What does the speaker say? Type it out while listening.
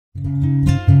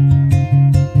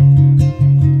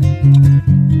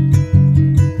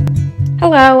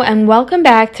Hello and welcome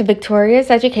back to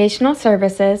Victoria's Educational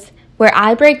Services, where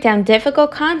I break down difficult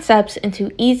concepts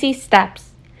into easy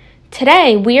steps.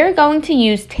 Today we are going to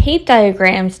use tape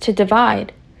diagrams to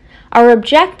divide. Our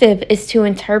objective is to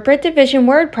interpret division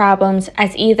word problems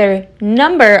as either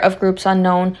number of groups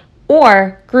unknown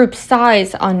or group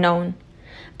size unknown.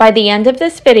 By the end of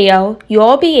this video,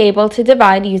 you'll be able to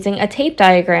divide using a tape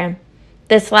diagram.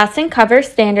 This lesson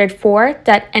covers standard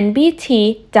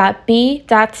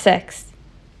 4.nbt.b.6.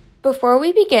 Before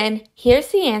we begin, here's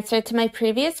the answer to my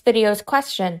previous video's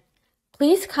question.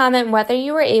 Please comment whether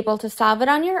you were able to solve it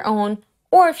on your own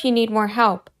or if you need more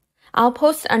help. I'll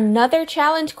post another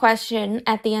challenge question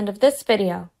at the end of this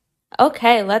video.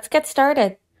 Okay, let's get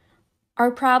started.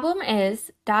 Our problem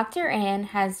is Dr. Ann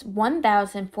has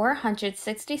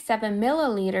 1,467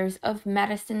 milliliters of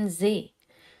medicine Z.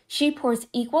 She pours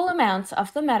equal amounts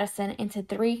of the medicine into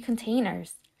 3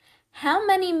 containers. How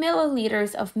many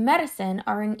milliliters of medicine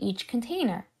are in each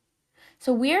container?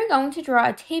 So we are going to draw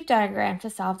a tape diagram to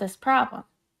solve this problem.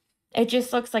 It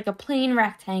just looks like a plain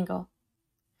rectangle.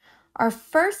 Our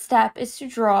first step is to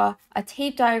draw a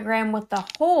tape diagram with the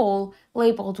hole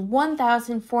labeled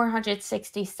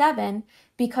 1,467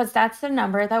 because that's the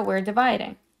number that we're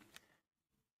dividing.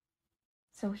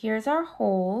 So here's our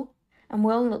hole, and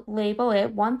we'll label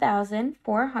it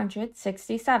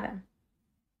 1,467.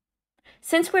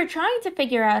 Since we're trying to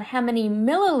figure out how many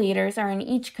milliliters are in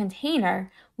each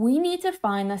container, we need to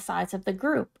find the size of the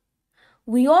group.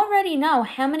 We already know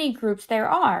how many groups there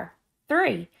are,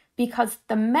 3, because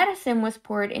the medicine was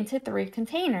poured into 3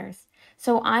 containers.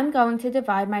 So I'm going to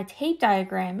divide my tape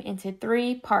diagram into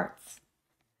 3 parts.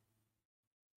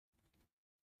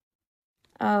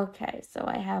 Okay, so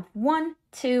I have 1,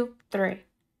 2, 3.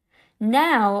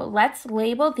 Now let's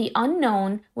label the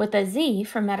unknown with a Z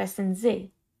for medicine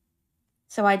Z.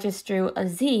 So I just drew a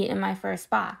Z in my first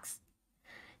box.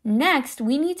 Next,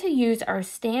 we need to use our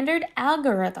standard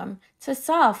algorithm to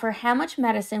solve for how much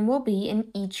medicine will be in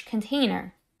each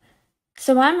container.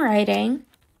 So I'm writing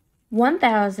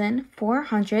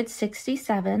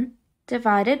 1,467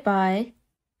 divided by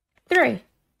 3.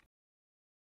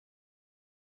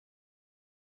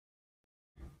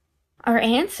 Our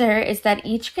answer is that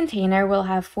each container will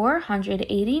have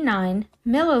 489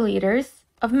 milliliters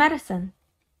of medicine.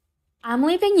 I'm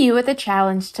leaving you with a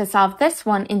challenge to solve this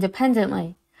one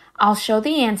independently. I'll show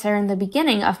the answer in the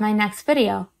beginning of my next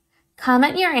video.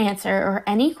 Comment your answer or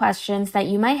any questions that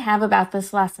you might have about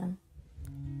this lesson.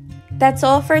 That's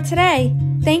all for today.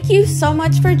 Thank you so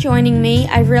much for joining me.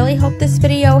 I really hope this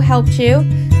video helped you.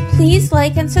 Please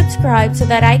like and subscribe so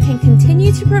that I can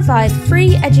continue to provide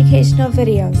free educational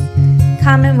videos.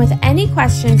 Comment with any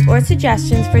questions or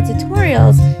suggestions for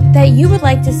tutorials that you would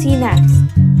like to see next.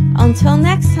 Until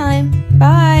next time,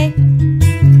 bye!